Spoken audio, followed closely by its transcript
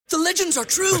The legends are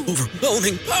true.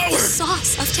 Overwhelming power!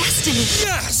 Sauce of destiny.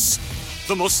 Yes!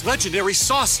 The most legendary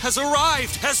sauce has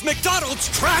arrived as McDonald's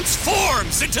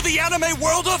transforms into the anime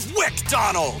world of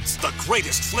WickDonald's. The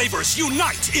greatest flavors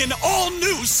unite in all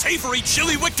new savory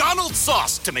chili McDonald's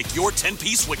sauce to make your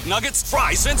 10-piece Wick Nuggets,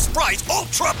 fries, and Sprite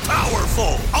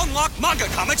ultra-powerful. Unlock manga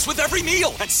comics with every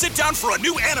meal and sit down for a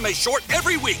new anime short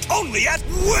every week only at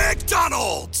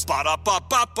WickDonald's.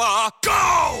 Ba-da-ba-ba-ba,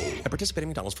 go! At participating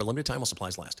McDonald's for a limited time while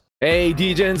supplies last. Hey,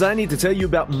 DJs, I need to tell you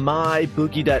about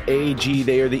MyBookie.ag.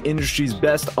 They are the industry's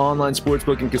best online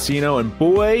sportsbook and casino, and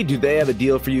boy, do they have a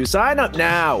deal for you. Sign up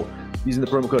now using the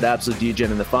promo code AbsoluteDGen,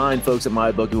 and the fine folks at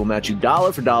MyBookie will match you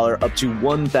dollar for dollar up to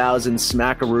 1,000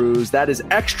 smackaroos. That is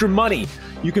extra money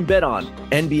you can bet on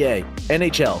NBA,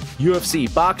 NHL,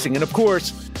 UFC, boxing, and of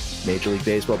course, Major League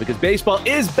Baseball, because baseball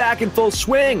is back in full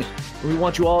swing. And we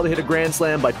want you all to hit a grand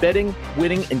slam by betting,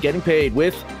 winning, and getting paid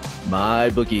with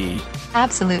MyBookie.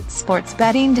 Absolute sports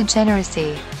betting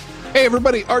degeneracy. Hey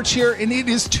everybody, Arch here, and it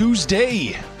is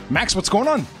Tuesday. Max, what's going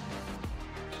on?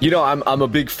 You know, I'm a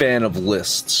big fan of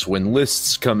lists. When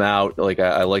lists come out, like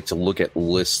I like to look at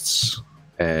lists,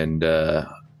 and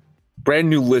brand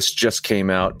new list just came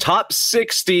out. Top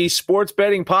 60 sports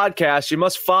betting podcasts you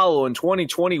must follow in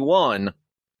 2021.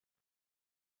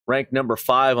 Ranked number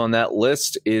 5 on that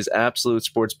list is Absolute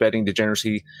Sports Betting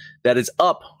Degeneracy. That is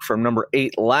up from number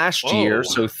 8 last year.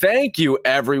 So thank you,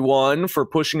 everyone, for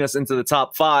pushing us into the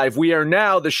top 5. We are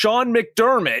now the Sean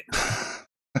McDermott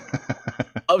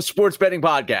of sports betting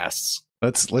podcasts.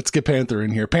 Let's get Panther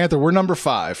in here. Panther, we're number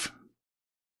 5.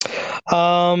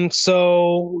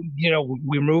 So,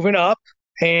 we're moving up.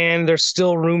 And there's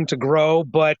still room to grow.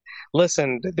 But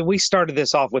listen, we started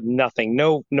this off with nothing.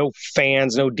 No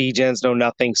fans, no DJs, no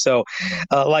nothing. So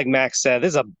like Max said,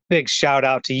 this is a big shout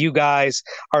out to you guys,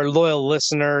 our loyal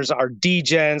listeners, our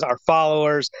DJs, our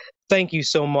followers. Thank you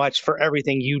so much for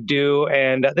everything you do.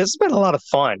 And this has been a lot of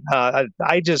fun.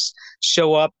 I just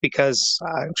show up because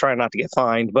I'm trying not to get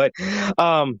fined. But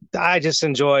I just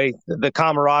enjoy the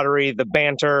camaraderie, the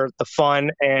banter, the fun,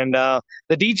 and the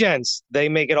DJs. They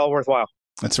make it all worthwhile.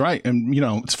 That's right. And,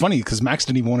 it's funny because Max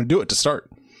didn't even want to do it to start.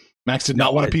 Max did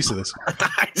not want a piece of this.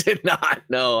 I did not.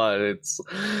 No, it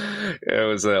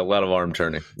was a lot of arm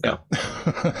turning. Yeah.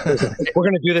 We're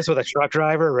going to do this with a truck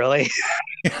driver, really?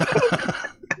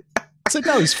 It's like,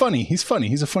 no, he's funny. He's funny.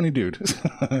 He's a funny dude.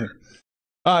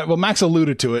 All right. Well, Max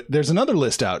alluded to it. There's another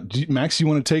list out. Max, you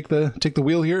want to take the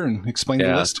wheel here and explain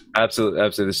the list? Absolutely.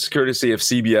 This is courtesy of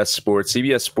CBS Sports.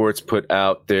 CBS Sports put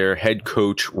out their head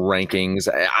coach rankings.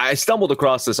 I stumbled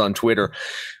across this on Twitter,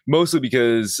 mostly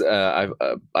because I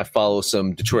follow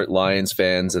some Detroit Lions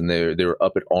fans, and they're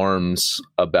up at arms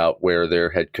about where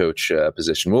their head coach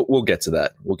position. We'll get to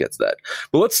that.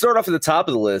 But let's start off at the top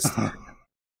of the list.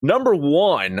 Number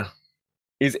 1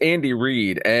 is Andy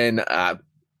Reid, and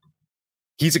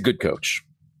he's a good coach.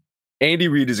 Andy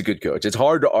Reid is a good coach. It's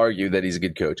hard to argue that he's a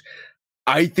good coach.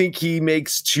 I think he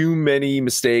makes too many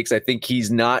mistakes. I think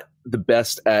he's not the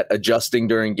best at adjusting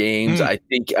during games. I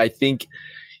think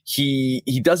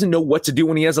he doesn't know what to do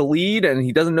when he has a lead, and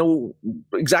he doesn't know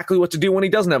exactly what to do when he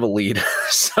doesn't have a lead.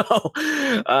 So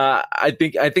I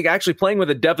think actually playing with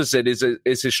a deficit is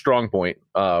his strong point.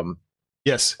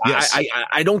 Yes.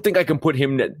 I don't think I can put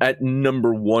him at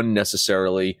number 1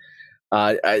 necessarily.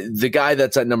 The guy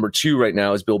that's at number 2 right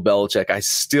now is Bill Belichick. I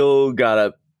still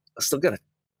gotta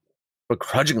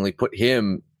begrudgingly put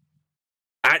him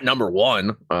at number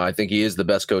 1. I think he is the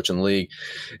best coach in the league,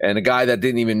 and a guy that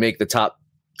didn't even make the top.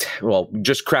 Well,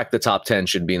 just crack the top 10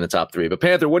 should be in the top 3. But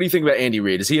Panther, what do you think about Andy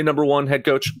Reid? Is he a number 1 head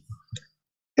coach?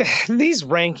 These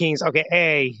rankings,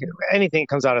 okay, anything that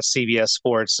comes out of CBS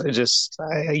Sports,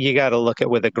 you got to look at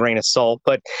with a grain of salt.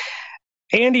 But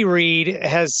Andy Reid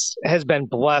has been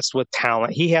blessed with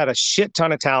talent. He had a shit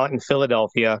ton of talent in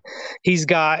Philadelphia. He's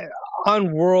got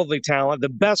unworldly talent, the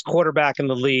best quarterback in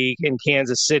the league in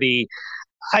Kansas City.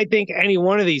 I think any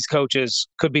one of these coaches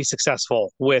could be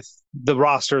successful with the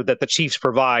roster that the Chiefs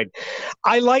provide.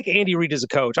 I like Andy Reid as a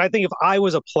coach. I think if I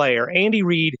was a player, Andy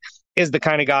Reid is the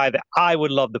kind of guy that I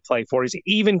would love to play for. He's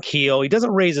even keel. He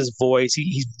doesn't raise his voice.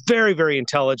 He's very, very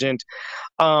intelligent.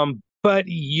 But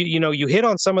you hit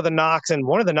on some of the knocks, and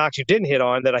one of the knocks you didn't hit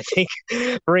on that I think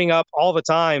bring up all the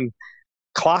time,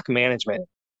 clock management.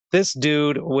 This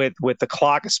dude with the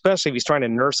clock, especially if he's trying to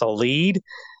nurse a lead,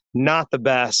 not the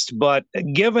best. But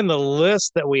given the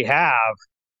list that we have,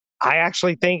 I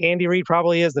actually think Andy Reid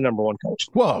probably is the number one coach.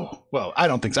 Whoa. Well, I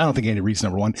don't think so. I don't think Andy Reid's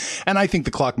number one. And I think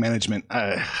the clock management,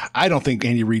 I don't think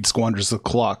Andy Reid squanders the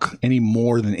clock any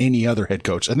more than any other head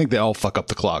coach. I think they all fuck up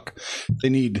the clock. They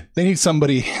need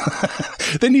somebody,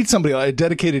 they need somebody, a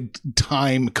dedicated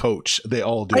time coach. They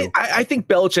all do. I think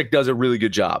Belichick does a really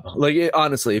good job. Like,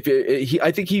 honestly,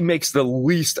 I think he makes the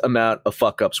least amount of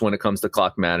fuck ups when it comes to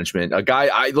clock management.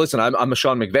 I'm a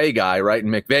Sean McVay guy, right?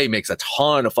 And McVay makes a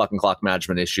ton of fucking clock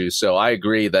management issues. So I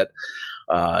agree that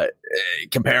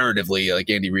comparatively, like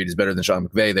Andy Reid is better than Sean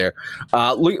McVay there.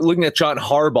 Looking at John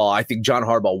Harbaugh, I think John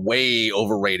Harbaugh way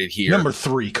overrated here. Number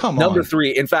 3, come on. Number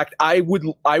 3. In fact, I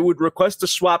would request to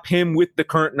swap him with the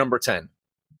current number 10.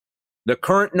 The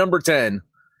current number 10,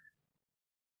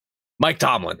 Mike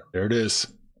Tomlin. There it is.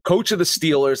 Coach of the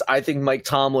Steelers. I think Mike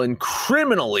Tomlin,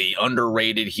 criminally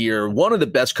underrated here. One of the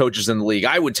best coaches in the league.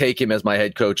 I would take him as my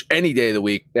head coach any day of the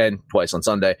week and twice on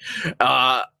Sunday.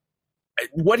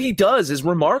 What he does is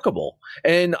remarkable.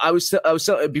 And I was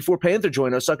before Panther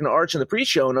joined, I was talking to Arch in the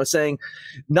pre-show, and I was saying,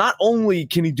 not only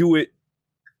can he do it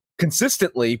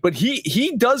consistently, but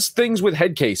he does things with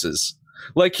head cases.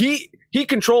 Like he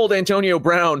controlled Antonio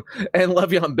Brown and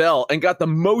Le'Veon Bell and got the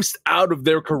most out of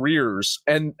their careers.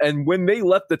 And when they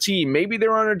left the team, maybe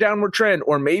they're on a downward trend,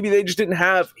 or maybe they just didn't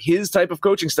have his type of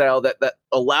coaching style that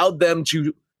allowed them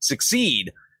to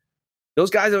succeed.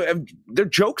 Those guys they're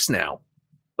jokes now.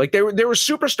 Like they were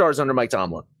superstars under Mike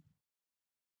Tomlin.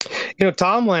 You know,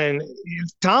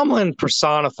 Tomlin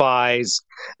personifies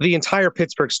the entire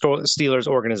Pittsburgh Steelers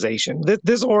organization.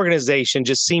 This organization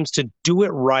just seems to do it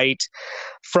right.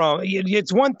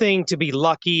 It's one thing to be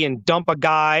lucky and dump a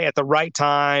guy at the right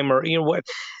time, or what.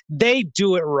 They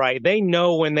do it right. They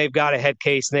know when they've got a head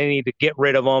case and they need to get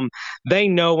rid of them. They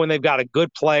know when they've got a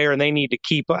good player and they need to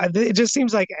keep. It just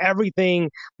seems like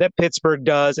everything that Pittsburgh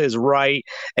does is right.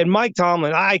 And Mike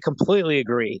Tomlin, I completely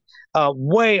agree.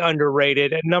 Way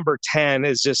underrated. At number 10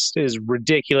 is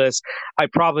ridiculous. I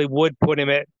probably would put him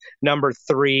at number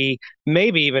 3,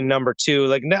 maybe even number 2.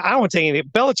 Like, I don't want to take anything.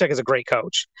 Belichick is a great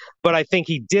coach, but I think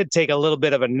he did take a little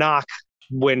bit of a knock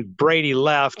when Brady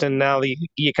left, and now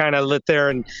you kind of lit there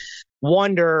and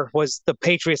wonder, was the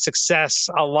Patriots' success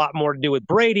a lot more to do with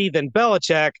Brady than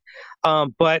Belichick?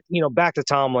 But back to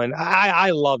Tomlin.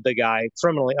 I love the guy.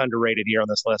 Criminally underrated here on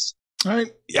this list. All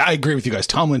right. Yeah, I agree with you guys.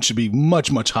 Tomlin should be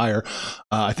much, much higher.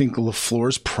 I think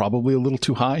LaFleur's probably a little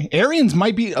too high. Arians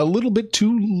might be a little bit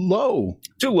too low.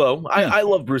 Too low. I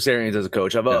love Bruce Arians as a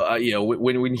coach.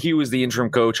 When he was the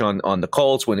interim coach on the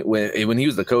Colts, when he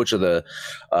was the coach of the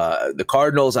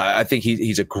Cardinals, I think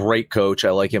he's a great coach.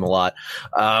 I like him a lot.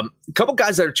 A couple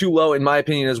guys that are too low, in my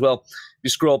opinion, as well. If you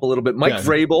scroll up a little bit, Mike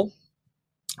Vrabel.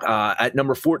 At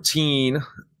number 14,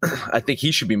 I think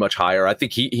he should be much higher. I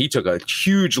think he took a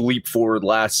huge leap forward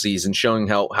last season, showing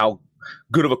how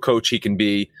good of a coach he can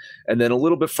be. And then a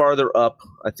little bit farther up,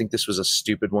 I think this was a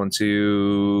stupid one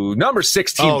too. Number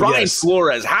 16, Brian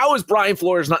Flores. How is Brian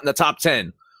Flores not in the top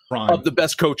 10 of the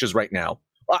best coaches right now?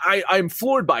 I'm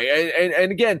floored by it.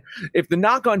 And again, if the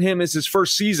knock on him is his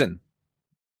first season,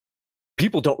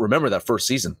 people don't remember that first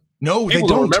season. No, people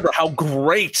they don't remember how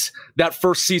great that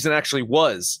first season actually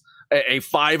was. A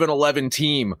 5-11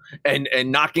 team and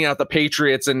knocking out the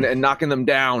Patriots and knocking them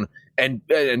down.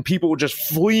 And people were just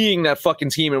fleeing that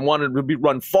fucking team and wanted to be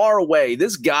run far away.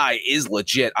 This guy is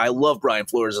legit. I love Brian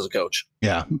Flores as a coach.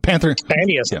 Yeah, Panther.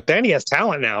 Danny has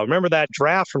talent now. Remember that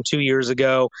draft from 2 years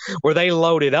ago where they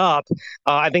loaded up?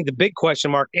 I think the big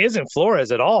question mark isn't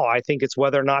Flores at all. I think it's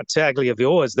whether or not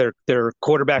Tagliaviola is their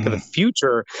quarterback of the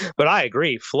future. But I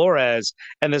agree, Flores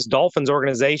and this Dolphins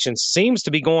organization seems to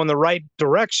be going the right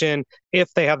direction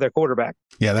if they have their quarterback.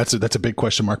 Yeah, that's a big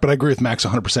question mark. But I agree with Max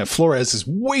 100%. Flores is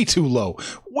way too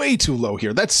low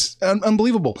here. That's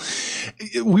unbelievable.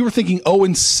 We were thinking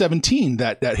 0-17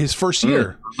 that his first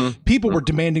year. People were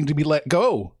demanding to be let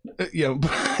go, and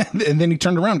then he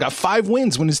turned around, got 5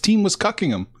 wins when his team was cucking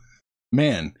him.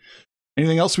 Man,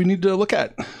 anything else we need to look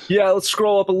at? Yeah, let's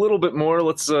scroll up a little bit more.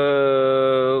 Let's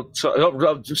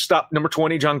stop number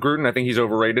 20, John Gruden. I think he's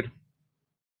overrated.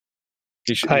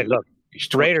 He should. Hey, look,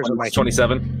 Raiders are my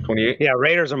 27, 28. Yeah,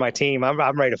 Raiders are my team. I'm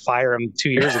ready to fire him 2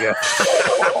 years ago.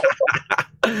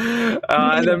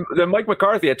 And then Mike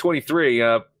McCarthy at 23.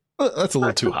 That's a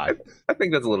little too high. I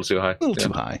think that's a little too high. A little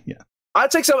too high, yeah.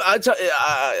 I'd take some.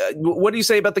 What do you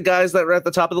say about the guys that are at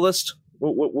the top of the list?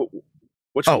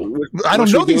 I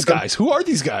don't know these guys. Who are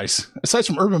these guys? Aside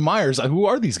from Urban Myers, who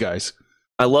are these guys?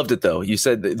 I loved it though. You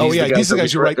said that these are the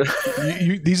guys you write.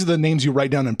 These are the names you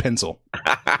write down in pencil.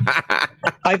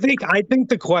 I think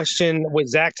the question with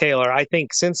Zach Taylor, I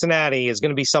think Cincinnati is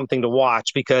going to be something to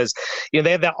watch because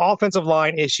they had that offensive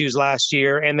line issues last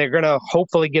year, and they're going to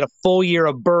hopefully get a full year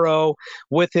of Burrow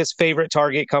with his favorite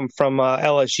target come from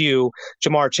LSU,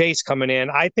 Jamar Chase coming in.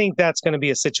 I think that's going to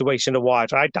be a situation to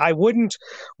watch. I wouldn't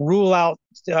rule out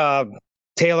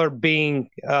Taylor being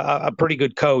a pretty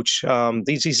good coach.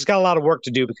 He's got a lot of work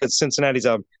to do because Cincinnati's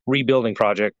a rebuilding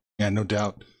project. Yeah, no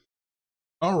doubt.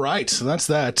 All right, so that's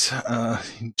that.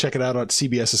 Check it out on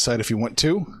CBS's site if you want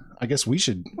to. I guess we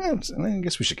should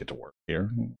get to work here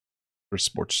for a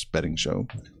sports betting show.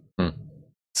 Let's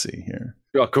see here.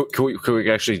 Could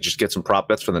we actually just get some prop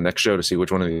bets for the next show to see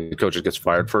which one of the coaches gets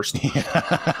fired first?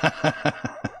 Yeah.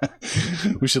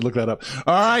 We should look that up.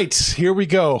 All right, here we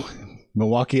go.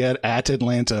 Milwaukee at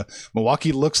Atlanta.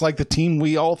 Milwaukee looks like the team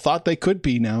we all thought they could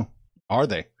be now. Are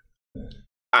they?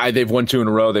 They've won 2 in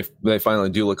a row. They finally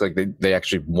do look like they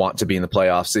actually want to be in the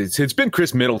playoffs. It's been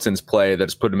Chris Middleton's play that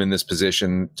has put them in this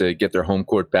position to get their home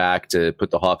court back, to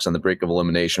put the Hawks on the brink of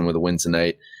elimination with a win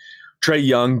tonight. Trae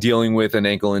Young dealing with an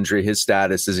ankle injury. His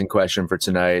status is in question for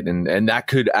tonight. And that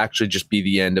could actually just be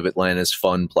the end of Atlanta's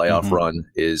fun playoff run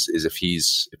is if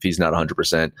he's not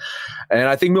 100%. And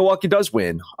I think Milwaukee does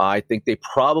win. I think they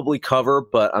probably cover,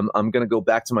 but I'm going to go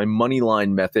back to my money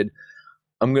line method.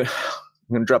 I'm going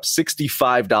to drop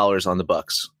 $65 on the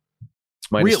Bucks.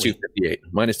 Minus 258.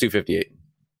 Minus 258.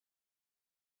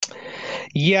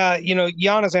 Yeah,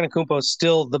 Giannis Antetokounmpo is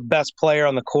still the best player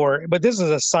on the court, but this is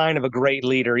a sign of a great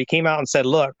leader. He came out and said,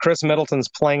 look, Chris Middleton's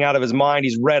playing out of his mind.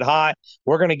 He's red hot.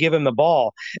 We're going to give him the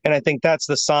ball. And I think that's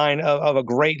the sign of a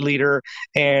great leader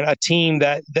and a team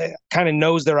that kind of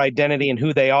knows their identity and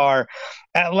who they are.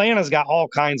 Atlanta's got all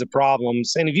kinds of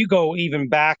problems. And if you go even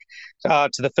back to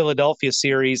the Philadelphia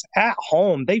series, at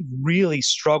home, they really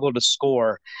struggled to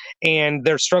score. And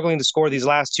they're struggling to score these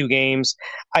last 2 games.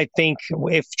 I think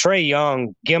if Trae Young,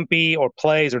 gimpy or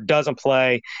plays or doesn't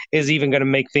play, is even going to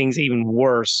make things even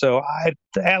worse. So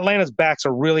Atlanta's backs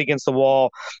are really against the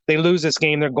wall. They lose this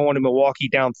game, they're going to Milwaukee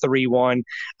down 3-1.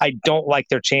 I don't like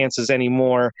their chances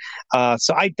anymore.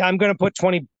 So I'm going to put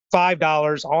 $25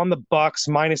 on the Bucks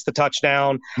minus the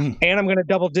touchdown, and I'm going to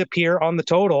double dip here on the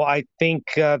total. I think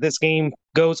this game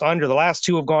goes under. The last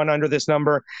 2 have gone under this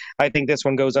number. I think this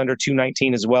one goes under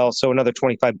 219 as well. So another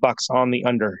 $25 on the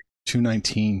under.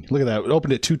 219. Look at that. It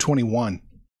opened at 221.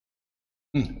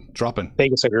 Dropping.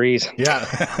 Vegas agrees. Yeah,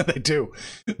 they do.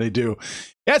 Yeah,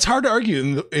 it's hard to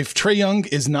argue. If Trae Young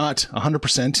is not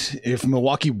 100%, if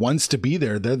Milwaukee wants to be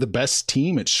there, they're the best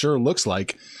team. It sure looks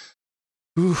like.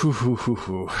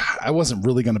 I wasn't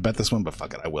really going to bet this one, but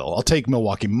fuck it, I will. I'll take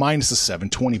Milwaukee minus the 7,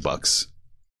 $20.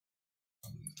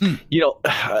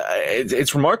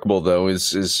 It's remarkable though.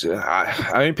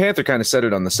 Panther kind of said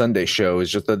it on the Sunday show. Is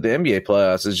just that the NBA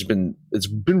playoffs it's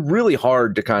been really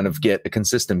hard to kind of get a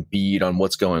consistent beat on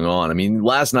what's going on. I mean,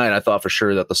 last night I thought for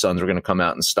sure that the Suns were going to come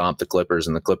out and stomp the Clippers,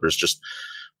 and the Clippers just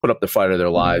put up the fight of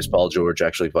their lives. Paul George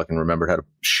actually fucking remembered how to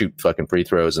shoot fucking free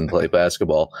throws and play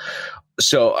basketball.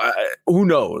 So who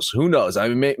knows? I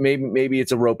mean, maybe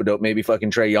it's a rope-a-dope. Maybe fucking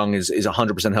Trae Young is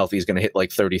 100% healthy. He's going to hit like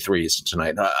 33s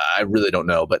tonight. I really don't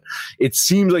know. But it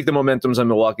seems like the momentum's on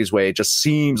Milwaukee's way. It just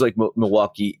seems like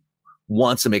Milwaukee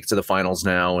wants to make it to the finals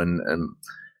now.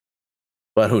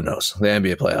 But who knows? The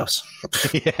NBA playoffs.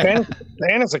 Yeah.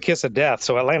 And it's a kiss of death.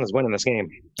 So Atlanta's winning this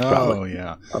game. Probably. Oh,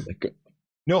 yeah. Probably good.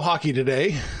 No hockey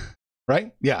today,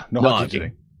 right? Yeah, no hockey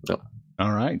today. No.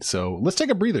 All right, so let's take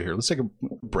a breather here. Let's take a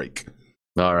break.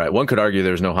 All right. One could argue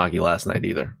there was no hockey last night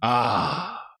either.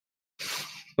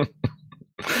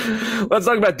 Let's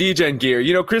talk about DGen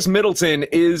gear. Chris Middleton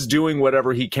is doing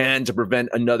whatever he can to prevent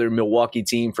another Milwaukee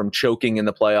team from choking in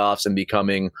the playoffs and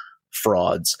becoming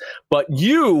frauds. But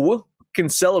you can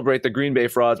celebrate the Green Bay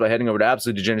frauds by heading over to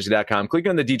absolutedegeneracy.com, clicking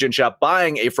on the DGen shop,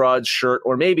 buying a Frauds shirt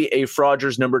or maybe a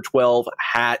Frauders number 12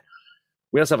 hat.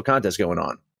 We also have a contest going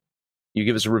on. You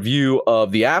give us a review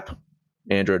of the app,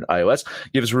 Android, iOS.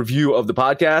 Give us a review of the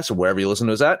podcast or wherever you listen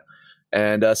to us at,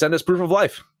 and send us proof of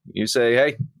life. You say,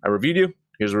 hey, I reviewed you.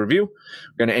 Here's a review.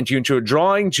 We're going to enter you into a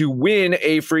drawing to win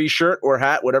a free shirt or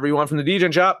hat, whatever you want from the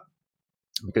DGen shop,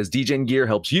 because DGen gear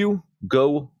helps you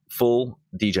go full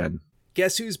DGen.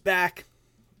 Guess who's back?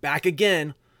 Back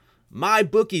again. My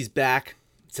bookie's back.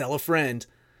 Tell a friend.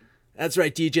 That's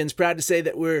right, DGen's proud to say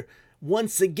that we're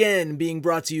once again being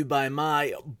brought to you by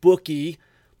my bookie.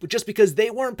 But just because they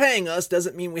weren't paying us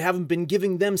doesn't mean we haven't been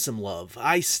giving them some love.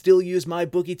 I still use my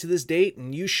bookie to this date,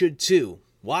 and you should too.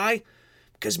 Why?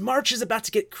 Because March is about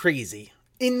to get crazy.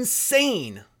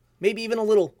 Insane. Maybe even a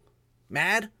little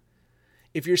mad.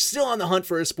 If you're still on the hunt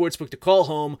for a sportsbook to call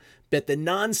home, bet the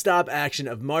non-stop action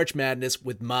of March Madness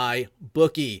with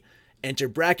MyBookie. Enter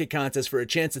bracket contests for a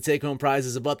chance to take home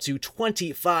prizes of up to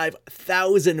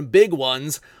 25,000 big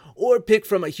ones, or pick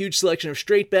from a huge selection of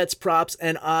straight bets, props,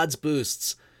 and odds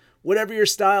boosts. Whatever your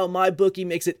style, MyBookie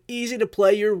makes it easy to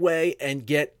play your way and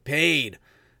get paid.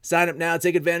 Sign up now,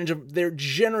 take advantage of their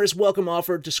generous welcome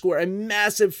offer to score a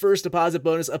massive first deposit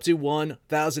bonus up to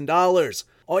 $1,000.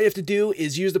 All you have to do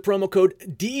is use the promo code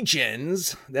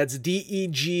DEGENS, that's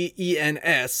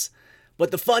DEGENS,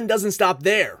 but the fun doesn't stop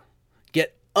there.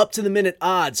 Get up-to-the-minute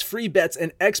odds, free bets,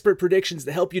 and expert predictions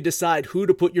to help you decide who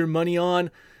to put your money on.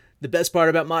 The best part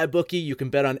about MyBookie, you can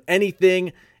bet on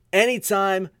anything,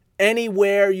 anytime,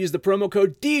 anywhere. Use the promo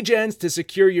code DEGENS to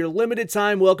secure your limited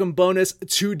time welcome bonus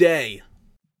today.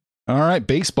 All right,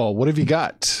 baseball. What have you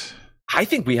got? I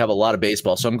think we have a lot of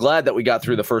baseball, so I'm glad that we got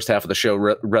through the first half of the show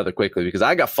rather quickly, because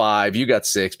I got 5, you got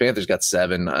 6, Panthers got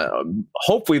 7.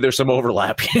 Hopefully there's some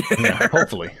overlap here. Yeah,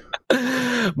 hopefully.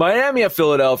 Miami at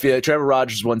Philadelphia. Trevor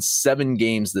Rogers won 7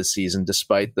 games this season,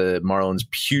 despite the Marlins'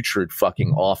 putrid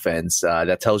fucking offense.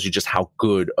 That tells you just how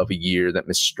good of a year that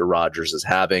Mr. Rogers is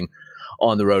having.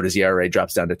 On the road, his ERA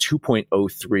drops down to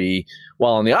 2.03,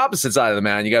 while on the opposite side of the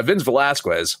mound, you got Vince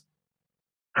Velasquez.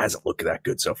 Hasn't looked that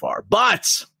good so far,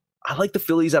 but I like the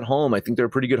Phillies at home. I think they're a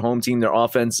pretty good home team. Their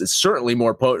offense is certainly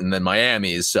more potent than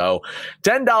Miami's. So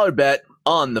 $10 bet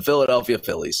on the Philadelphia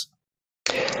Phillies.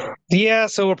 Yeah,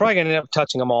 so we're probably going to end up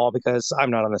touching them all because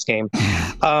I'm not on this game.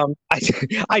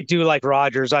 I do like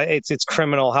Rodgers. It's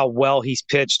criminal how well he's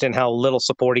pitched and how little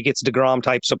support he gets. DeGrom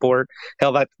type support.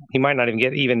 Hell, that he might not even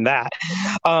get even that.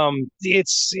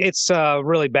 It's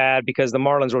really bad because the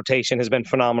Marlins rotation has been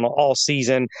phenomenal all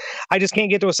season. I just can't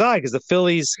get to a side because the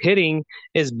Phillies hitting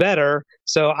is better.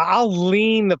 So I'll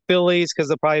lean the Phillies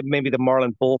because maybe the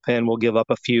Marlin bullpen will give up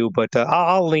a few, but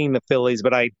I'll lean the Phillies.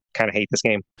 But I kind of hate this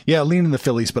game. Yeah, leaning the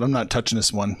Phillies, but I'm not touching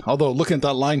this one. Although looking at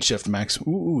that line shift, Max,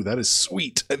 ooh, that is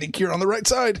sweet. I think you're on the right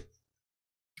side.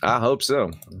 I hope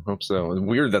so. It's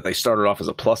weird that they started off as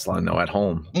a plus line though at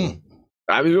home.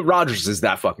 I mean, Rodgers is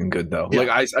that fucking good though. Yeah. Like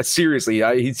I seriously,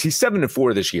 he's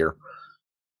 7-4 this year.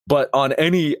 But on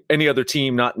any other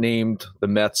team not named the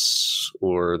Mets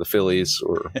or the Phillies,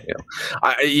 or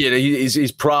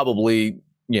he's probably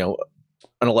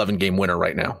an 11-game winner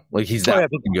right now. Like he's that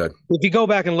good. If you go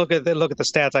back and look at the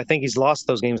stats, I think he's lost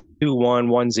those games 2-1,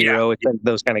 1-0. It's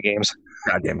those kind of games.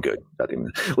 Goddamn good.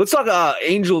 Let's talk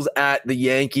Angels at the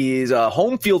Yankees.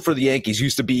 Home field for the Yankees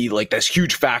used to be like this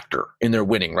huge factor in their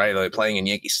winning, right? Like playing in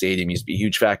Yankee Stadium used to be a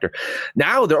huge factor.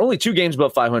 Now they're only 2 games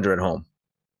above 500 at home.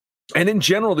 And in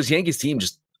general, this Yankees team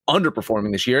just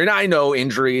underperforming this year. And I know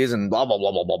injuries and blah, blah,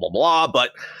 blah, blah, blah, blah, blah,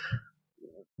 but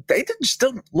they just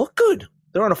don't look good.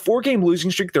 They're on a 4-game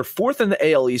losing streak. They're 4th in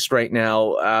the AL East right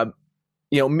now.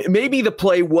 Maybe the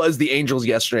play was the Angels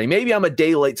yesterday. Maybe I'm a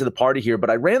day late to the party here, but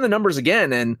I ran the numbers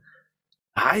again, and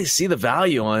I see the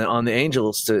value on the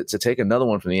Angels to take another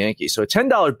one from the Yankees. So a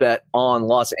 $10 bet on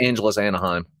Los Angeles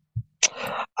Anaheim.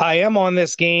 I am on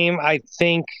this game. I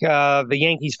think the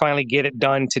Yankees finally get it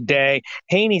done today.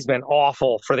 Haney's been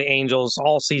awful for the Angels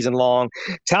all season long.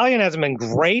 Talion hasn't been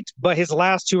great, but his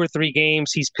last 2 or 3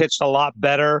 games, he's pitched a lot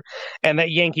better. And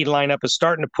that Yankee lineup is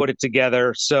starting to put it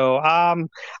together. So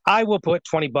I will put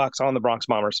 $20 on the Bronx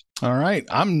Bombers. All right.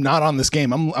 I'm not on this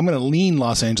game. I'm going to lean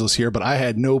Los Angeles here, but I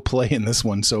had no play in this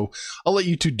one. So I'll let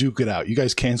you two duke it out. You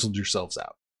guys canceled yourselves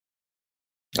out.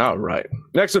 All right.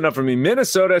 Next one up for me,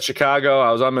 Minnesota at Chicago.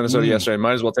 I was on Minnesota yesterday.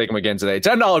 Might as well take them again today.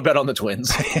 $10 bet on the Twins.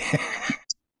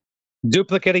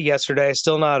 Duplicate of yesterday.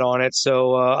 Still not on it.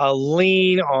 So I'll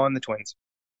lean on the Twins.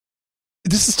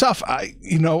 This is tough. I'm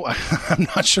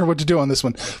not sure what to do on this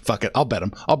one. Fuck it. I'll bet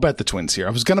them. I'll bet the Twins here.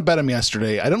 I was going to bet them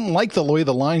yesterday. I don't like the way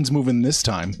the line's moving this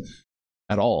time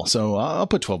at all. So I'll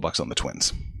put $12 on the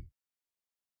Twins.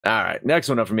 All right, next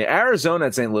one up for me. Arizona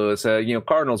at St. Louis.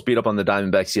 Cardinals beat up on the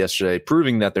Diamondbacks yesterday,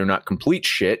 proving that they're not complete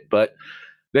shit, but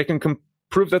they can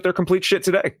prove that they're complete shit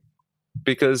today.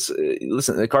 Because,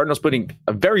 listen, the Cardinals putting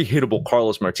a very hittable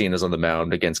Carlos Martinez on the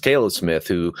mound against Caleb Smith,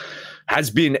 who has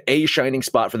been a shining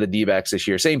spot for the D-backs this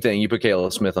year. Same thing, you put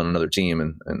Caleb Smith on another team,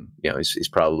 and he's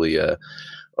probably a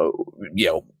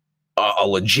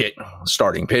legit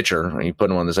starting pitcher. And you put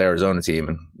him on this Arizona team,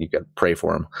 and you got to pray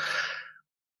for him.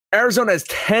 Arizona has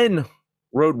 10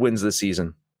 road wins this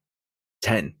season.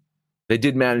 10. They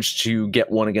did manage to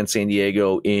get one against San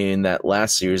Diego in that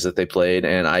last series that they played,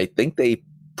 and I think they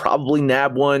probably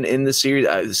nabbed one in the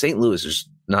series. St. Louis is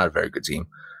not a very good team.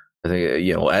 I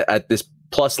think, at this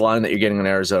plus line that you're getting in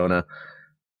Arizona,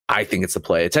 I think it's the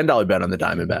play. A $10 bet on the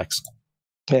Diamondbacks.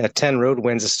 Yeah, 10 road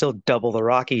wins is still double the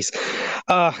Rockies.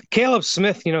 Caleb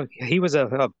Smith, he was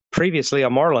previously a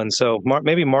Marlin, so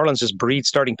maybe Marlins just breed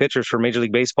starting pitchers for Major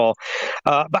League Baseball.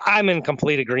 But I'm in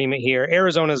complete agreement here.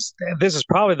 This is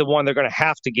probably the one they're going to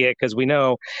have to get because we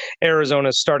know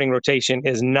Arizona's starting rotation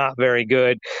is not very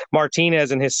good.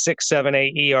 Martinez and his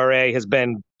 6.78 ERA has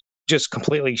been just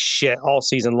completely shit all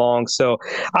season long. So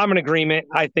I'm in agreement.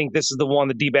 I think this is the one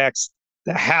the D-backs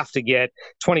have to get.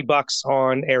 $20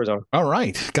 on Arizona. All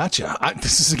right. Gotcha.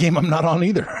 This is a game I'm not on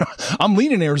either. I'm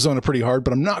leaning Arizona pretty hard,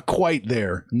 but I'm not quite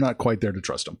there. I'm not quite there to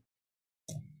trust them.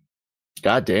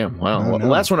 God damn. Wow.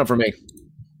 Last one up for me.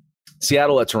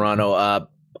 Seattle at Toronto.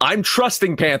 I'm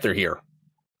trusting Panther here.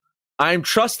 I'm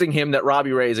trusting him that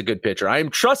Robbie Ray is a good pitcher. I'm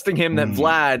trusting him that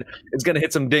Vlad is going to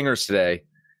hit some dingers today.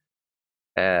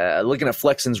 Looking at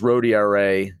Flexen's road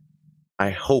ERA, I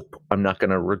hope I'm not going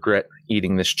to regret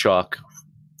eating this chalk.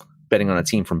 Betting on a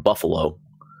team from Buffalo.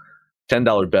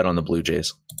 $10 bet on the Blue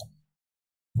Jays.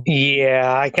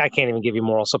 Yeah, I can't even give you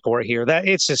moral support here. That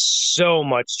it's just so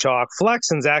much chalk.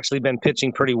 Flexen's actually been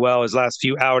pitching pretty well his last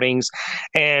few outings,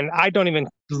 and I don't even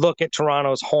look at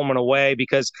Toronto's home and away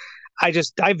because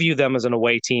I view them as an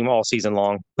away team all season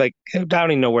long. Like, I don't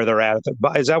even know where they're at.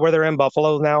 Is that where they're in,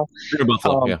 Buffalo now? They're in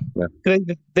Buffalo, yeah.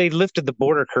 They lifted the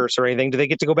border curse or anything. Do they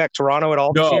get to go back to Toronto at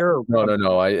all this year?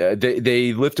 No.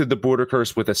 They lifted the border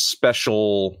curse with a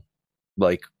special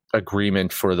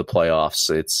agreement for the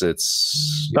playoffs. It's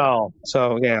just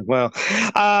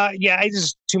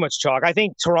too much chalk. I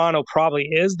think Toronto probably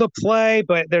is the play,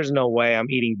 but there's no way I'm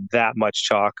eating that much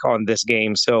chalk on this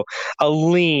game. So a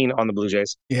lean on the Blue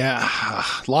Jays. Yeah,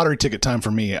 lottery ticket time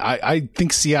for me. I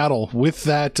think Seattle with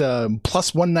that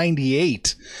plus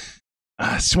 198.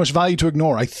 It's too much value to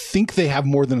ignore. I think they have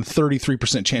more than a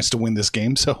 33% chance to win this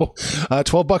game. So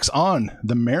 $12 on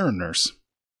the Mariners.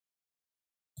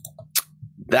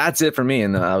 That's it for me.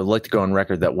 And I would like to go on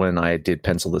record that when I did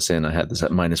pencil this in, I had this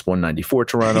at minus 194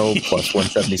 Toronto, plus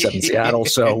 177 Seattle.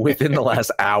 So within the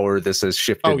last hour, this has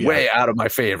shifted way out of my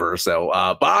favor. So,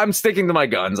 but I'm sticking to my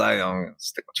guns. I don't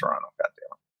stick with Toronto.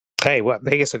 Goddamn. Hey, what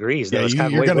Vegas agrees. Yeah,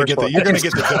 you're going to get the W.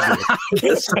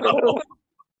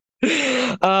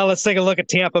 Let's take a look at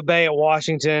Tampa Bay at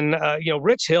Washington.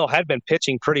 Rich Hill had been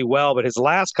pitching pretty well, but his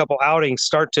last couple outings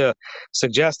start to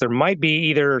suggest there might be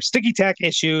either sticky tack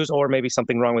issues or maybe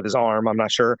something wrong with his arm. I'm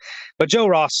not sure. But Joe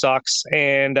Ross sucks,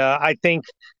 and I think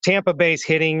Tampa Bay's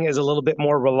hitting is a little bit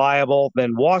more reliable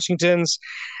than Washington's.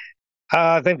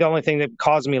 I think the only thing that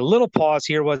caused me a little pause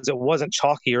here was it wasn't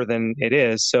chalkier than it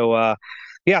is. So,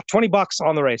 $20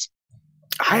 on the race.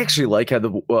 I actually like how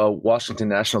the Washington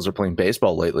Nationals are playing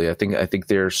baseball lately. I think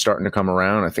they're starting to come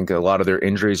around. I think a lot of their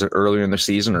injuries earlier in the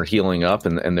season are healing up,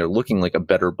 and they're looking like a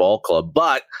better ball club.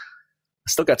 But I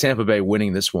still got Tampa Bay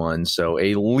winning this one, so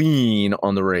a lean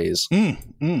on the Rays.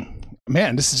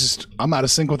 Man, this is just, I'm out of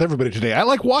sync with everybody today. I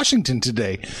like Washington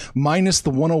today, minus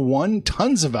the 101,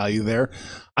 tons of value there.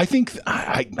 I think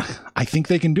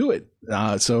they can do it.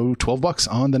 So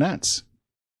 $12 on the Nats.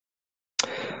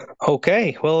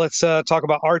 Okay, well, let's talk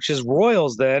about Arch's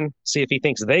Royals then, see if he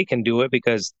thinks they can do it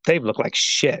because they've looked like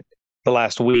shit the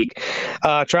last week.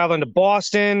 Traveling to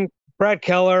Boston, Brad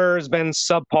Keller has been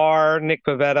subpar, Nick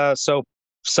Pivetta, so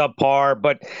subpar,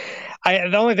 but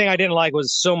the only thing I didn't like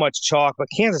was so much chalk, but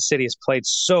Kansas City has played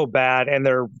so bad and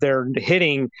their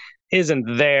hitting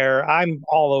isn't there. I'm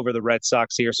all over the Red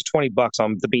Sox here, so $20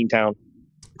 on the Beantown.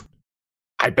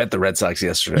 I bet the Red Sox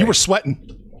yesterday. You were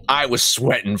sweating. I was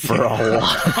sweating for a whole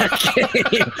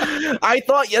game. I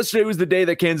thought yesterday was the day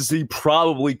that Kansas City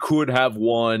probably could have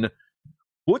won.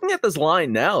 Looking at this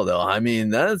line now, though, I mean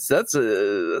that's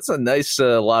a nice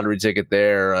lottery ticket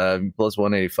there, plus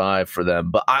 185 for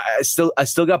them. But I still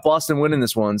got Boston winning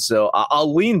this one, so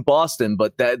I'll lean Boston.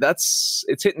 But it's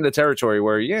hitting the territory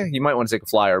where you might want to take a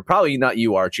flyer. Probably not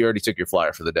you, Arch. You already took your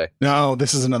flyer for the day. No,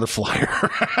 this is another flyer.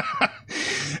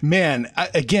 Man,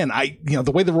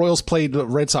 the way the Royals played the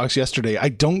Red Sox yesterday, I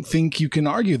don't think you can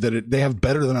argue that they have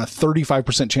better than a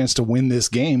 35% chance to win this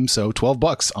game. So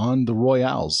 $12 on the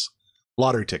Royals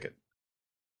lottery ticket.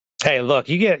 Hey, look,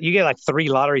 you get like 3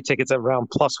 lottery tickets at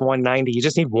around plus 190. You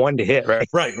just need one to hit, right?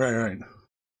 Right.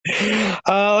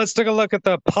 Let's take a look at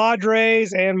the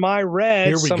Padres and my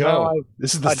Reds. Here we go.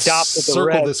 This is the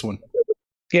circle. This one.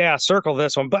 Yeah, circle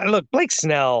this one. But look, Blake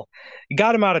Snell, you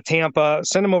got him out of Tampa,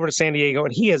 send him over to San Diego,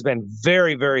 and he has been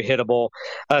very, very hittable.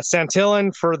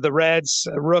 Santillan for the Reds,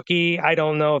 rookie. I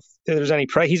don't know if there's any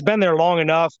pressure. He's been there long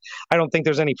enough. I don't think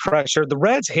there's any pressure. The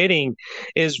Reds hitting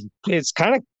is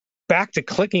kind of back to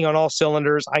clicking on all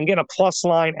cylinders. I'm getting a plus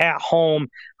line at home.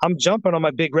 I'm jumping on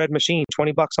my big red machine.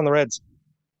 $20 on the Reds.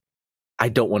 I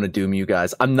don't want to doom you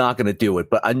guys. I'm not going to do it,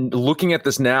 but I'm looking at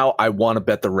this now. I want to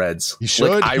bet the Reds. You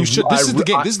should. You should. This is the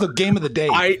game. This is the game of the day.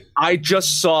 I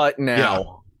just saw it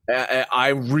now. I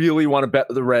really want to bet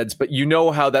the Reds, but you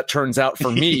know how that turns out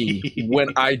for me when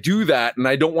I do that, and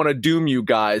I don't want to doom you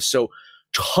guys. So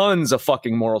tons of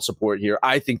fucking moral support here.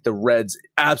 I think the Reds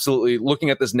absolutely, looking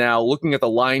at this now, looking at the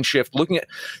line shift, looking at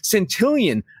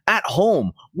Centillion at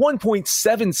home,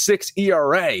 1.76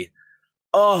 ERA.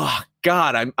 Oh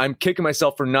God, I'm kicking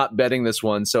myself for not betting this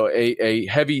one. So a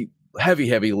heavy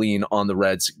lean on the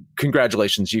Reds.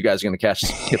 Congratulations, you guys are going to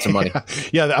get some money.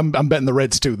 Yeah, I'm betting the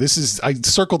Reds too. I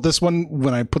circled this one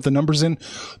when I put the numbers in.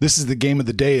 This is the game of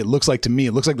the day. It looks like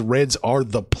the Reds are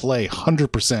the play. 100%,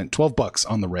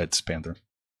 $12 on the Reds, Panther.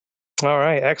 All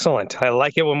right, excellent. I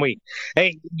like it when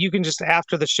you can just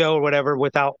after the show or whatever,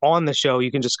 without on the show, you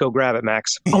can just go grab it,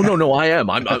 Max. Oh no, I am.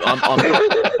 I'm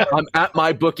at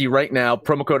my bookie right now.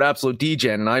 Promo code Absolute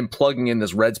DGen, and I'm plugging in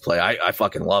this Reds play. I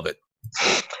fucking love it.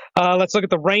 Let's look at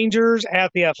the Rangers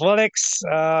at the Athletics.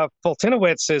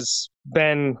 Fultonowicz has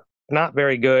been not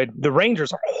very good. The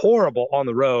Rangers are horrible on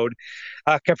the road.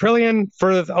 Caprillion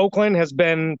for Oakland has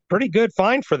been pretty good,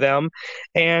 fine for them.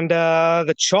 And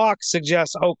the chalk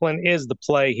suggests Oakland is the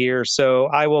play here. So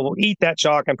I will eat that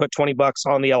chalk and put $20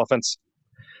 on the Elephants.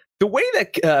 The way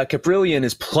that Caprillion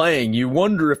is playing, you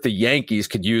wonder if the Yankees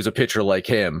could use a pitcher like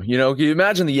him. You know, can you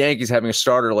imagine the Yankees having a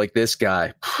starter like this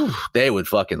guy? Whew, they would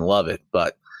fucking love it.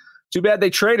 But too bad they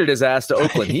traded his ass to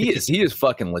Oakland. He is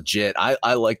fucking legit.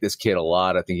 I like this kid a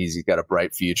lot. I think he's got a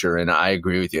bright future, and I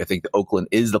agree with you. I think Oakland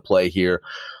is the play here.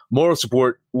 Moral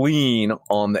support, lean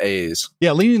on the A's.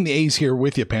 Yeah, leaning the A's here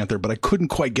with you, Panther, but I couldn't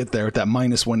quite get there at that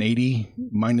minus 180,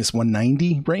 minus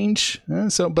 190 range.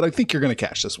 But I think you're going to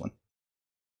cash this one.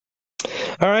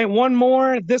 All right, one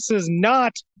more. This is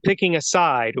not picking a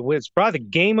side. It's probably the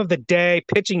game of the day,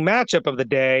 pitching matchup of the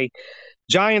day.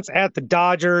 Giants at the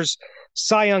Dodgers.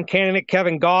 Cy Young candidate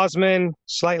Kevin Gausman,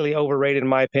 slightly overrated in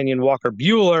my opinion. Walker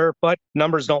Buehler, but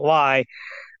numbers don't lie.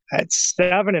 At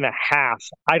 7.5,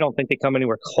 I don't think they come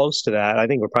anywhere close to that. I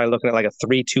think we're probably looking at like a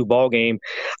 3-2 ball game.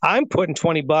 I'm putting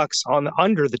 $20 on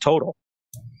under the total.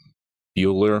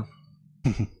 Buehler.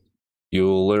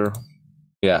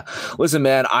 Yeah. Listen,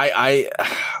 man, I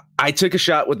took a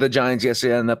shot with the Giants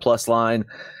yesterday on the plus line.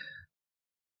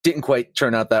 Didn't quite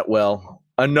turn out that well.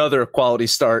 Another quality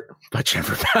start by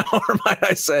Trevor Bauer, might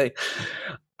I say.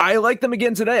 I like them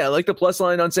again today. I like the plus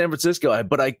line on San Francisco,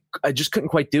 but I just couldn't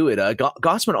quite do it.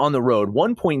 Gausman on the road,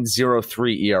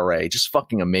 1.03 ERA, just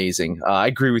fucking amazing. I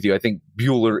agree with you. I think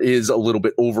Buehler is a little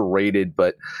bit overrated,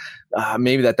 but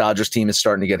maybe that Dodgers team is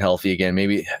starting to get healthy again.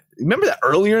 Maybe remember that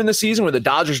earlier in the season where the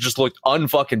Dodgers just looked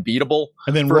unfucking beatable,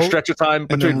 and then for a stretch of time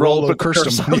between Rolo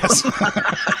cursed them. Yes.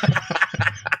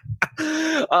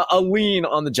 A lean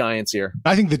on the Giants here.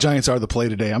 I think the Giants are the play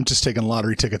today. I'm just taking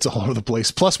lottery tickets all over the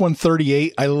place. Plus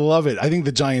 138. I love it. I think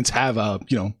the Giants have a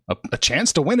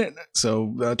chance to win it.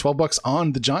 So $12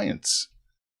 on the Giants.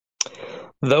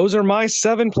 Those are my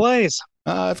 7 plays.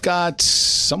 I got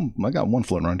one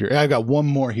floating around here. I got one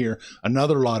more here.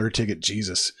 Another lottery ticket.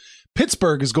 Jesus.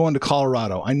 Pittsburgh is going to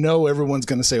Colorado. I know everyone's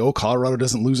going to say, oh, Colorado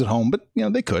doesn't lose at home, but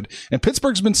they could. And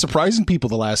Pittsburgh's been surprising people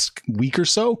the last week or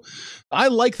so. I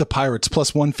like the Pirates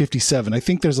plus 157. I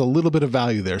think there's a little bit of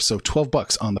value there. So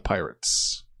 $12 on the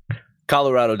Pirates.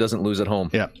 Colorado doesn't lose at home.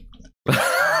 Yeah.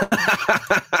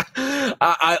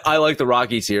 I like the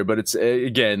Rockies here, but it's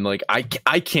again, like I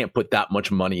can't put that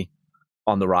much money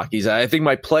on the Rockies. I think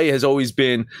my play has always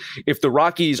been if the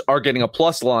Rockies are getting a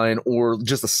plus line or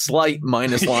just a slight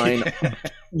minus line,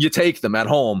 you take them at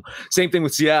home. Same thing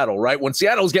with Seattle, right? When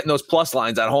Seattle was getting those plus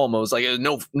lines at home, it was like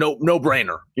no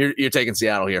brainer. You're taking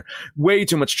Seattle here. Way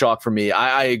too much chalk for me.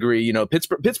 I agree.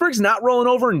 Pittsburgh's not rolling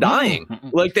over and dying.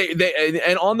 Like they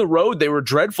and on the road they were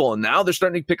dreadful, and now they're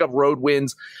starting to pick up road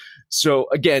wins. So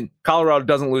again, Colorado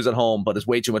doesn't lose at home, but it's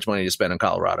way too much money to spend on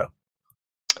Colorado.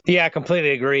 Yeah, I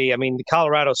completely agree. I mean,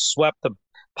 Colorado swept the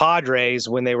Padres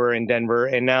when they were in Denver,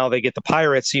 and now they get the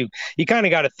Pirates. You kind of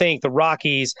got to think the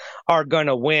Rockies are going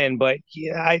to win. But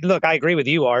I agree with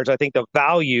you, Arj. I think the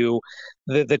value,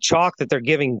 the chalk that they're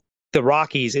giving the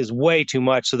Rockies is way too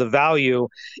much. So the value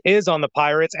is on the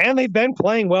Pirates, and they've been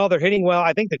playing well. They're hitting well.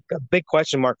 I think the big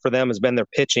question mark for them has been their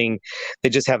pitching. They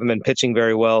just haven't been pitching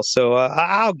very well. So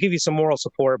I'll give you some moral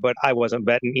support, but I wasn't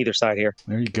betting either side here.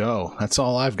 There you go. That's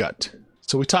all I've got.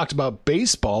 So we talked about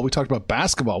baseball, we talked about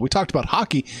basketball, we talked about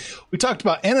hockey, we talked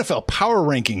about NFL power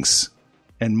rankings,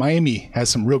 and Miami has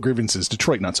some real grievances.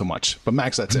 Detroit, not so much. But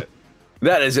Max, that's it.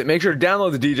 That is it. Make sure to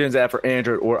download the DJs app for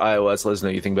Android or iOS. Let us know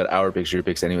what you think about our picks, your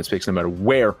picks, anyone's picks, no matter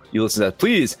where you listen to that.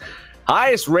 Please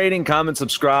Highest rating, comment,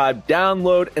 subscribe,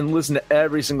 download, and listen to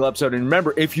every single episode. And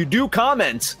remember, if you do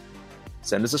comment,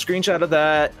 send us a screenshot of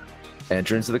that.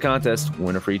 Enter into the contest.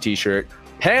 Win a free t-shirt.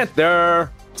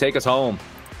 Panther, take us home.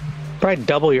 Probably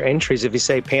double your entries if you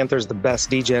say Panther's the best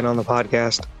DJ on the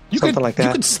podcast. Something like that.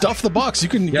 You could stuff the box. You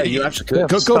can. Yeah, you actually could.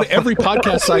 Go to every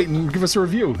podcast site and give us a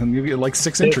review, and you get like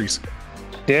 6 entries.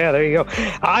 Yeah, there you go.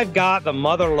 I've got the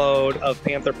mother load of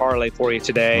Panther parlay for you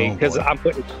today because I'm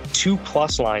putting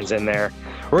 2+ lines in there.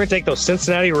 We're going to take those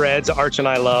Cincinnati Reds, Arch and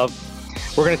I love.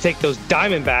 We're going to take those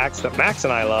Diamondbacks that Max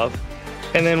and I love.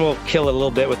 And then we'll kill it a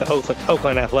little bit with the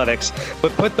Oakland Athletics.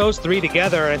 But put those 3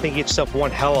 together, and I think you get yourself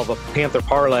one hell of a Panther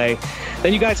parlay.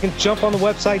 Then you guys can jump on the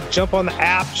website, jump on the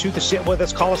app, shoot the shit with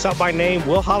us, call us out by name.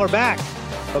 We'll holler back.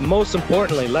 But most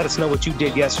importantly, let us know what you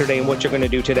did yesterday and what you're going to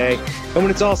do today. And when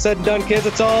it's all said and done, kids,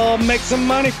 it's all make some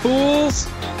money, fools.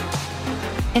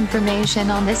 Information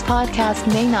on this podcast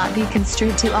may not be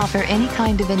construed to offer any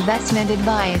kind of investment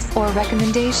advice or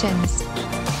recommendations.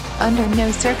 Under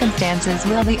no circumstances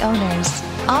will the owners,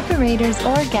 operators,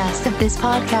 or guests of this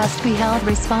podcast be held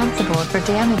responsible for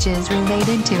damages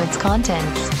related to its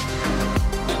contents.